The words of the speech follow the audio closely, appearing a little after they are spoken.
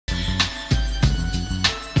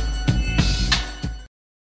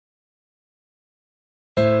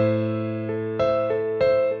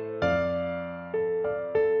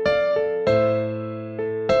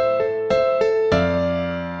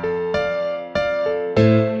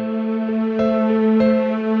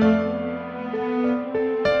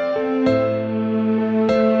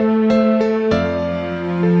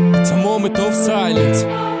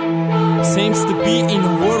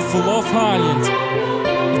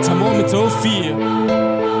so fear.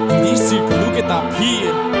 In this circle, look it up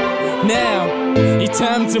here. Now, it's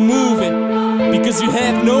time to move it, because you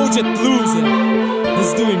have no jet losing.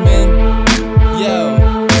 Let's do it, man. Yo.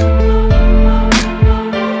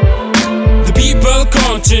 The people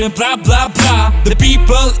continue, blah blah blah. The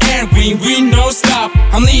people angry, we no stop.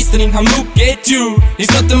 I'm listening, I'm look at you.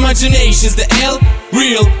 It's not imagination, it's the L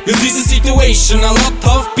real. Cause this is a situation, a lot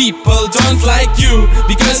of people don't like you,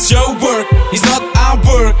 because your work is not our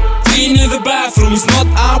work. Cleaning the bathroom is not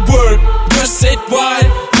our work. Just said why?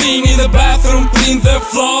 Cleaning the bathroom, clean the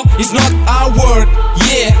floor is not our work.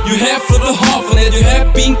 Yeah, you have for the half and that you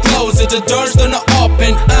have been closed, the door's gonna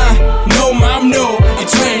open. No mom, no,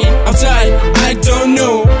 it's raining outside, I don't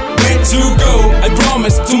know where to go. I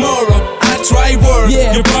promise tomorrow I'll try work.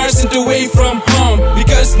 Your car sent away from home,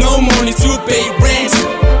 because no money to pay rent.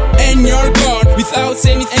 And you're gone without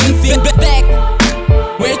saying anything back.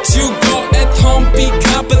 Where'd you go at home, pick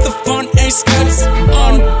up at the phone and Skype's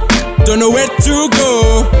on. Don't know where to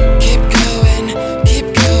go. Keep going, keep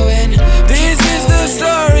going. This is the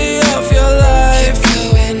story of your life.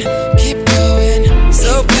 Keep going.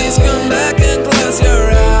 So please come back and close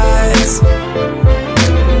your eyes.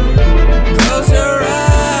 Close your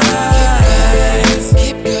eyes.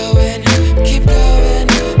 Keep going, keep going,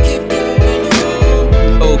 keep going.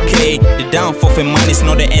 Okay, the downfall for man is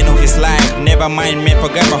not the end of his life. Never mind, man,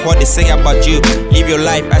 forget about what they say about you. Live your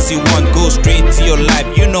life as you want, go straight to your life.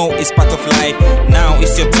 You know it's part of life. Now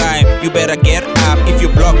it's your time, you better get up. If you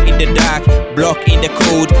block in the dark, block in the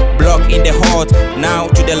cold, block in the hot, now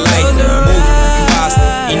to the light. Move fast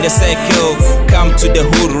in the circle, come to the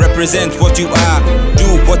hood, represent what you are,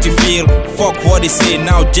 do what you feel, fuck what they say.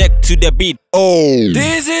 Now jack to the beat. Oh,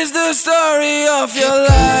 this is the story of your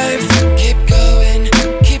life. Keep going,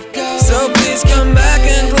 keep going. So please come back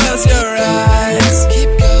and close your eyes.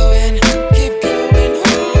 Keep going, keep going.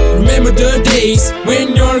 Remember the days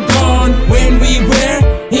when you're gone, when we were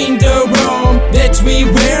in the room that we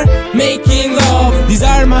were making love. These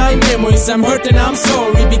are my memories, I'm hurt and I'm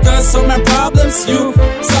sorry, because of my problems you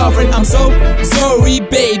suffered. I'm so sorry,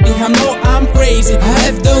 baby, I know I'm crazy. I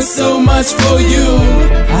have done so much for you,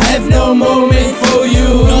 I have no moment for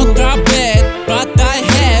you. Not that bad, but I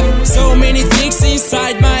have so many things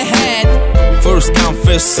inside my head. first come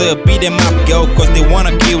first serve, beat them up, girl, cause they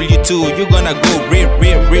wanna kill you too. You're gonna go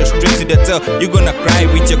real straight to the top. You're gonna cry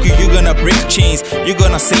with your crew, you're gonna break chains, you're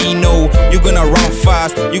gonna say no, you're gonna run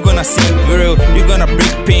fast, you're gonna see real, you're gonna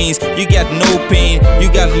break pains. You got no pain, you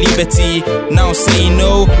got liberty. Now say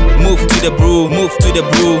no, move to the brew, move to the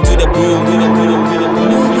brew, to the brew, to the brew, to the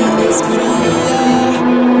brew.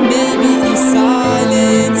 Maybe in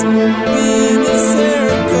silence, in a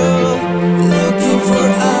circle, looking for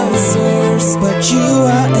answers. But you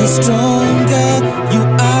are a stronger, you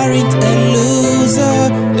aren't a loser.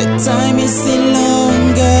 The time is still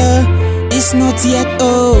longer, it's not yet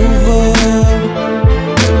over.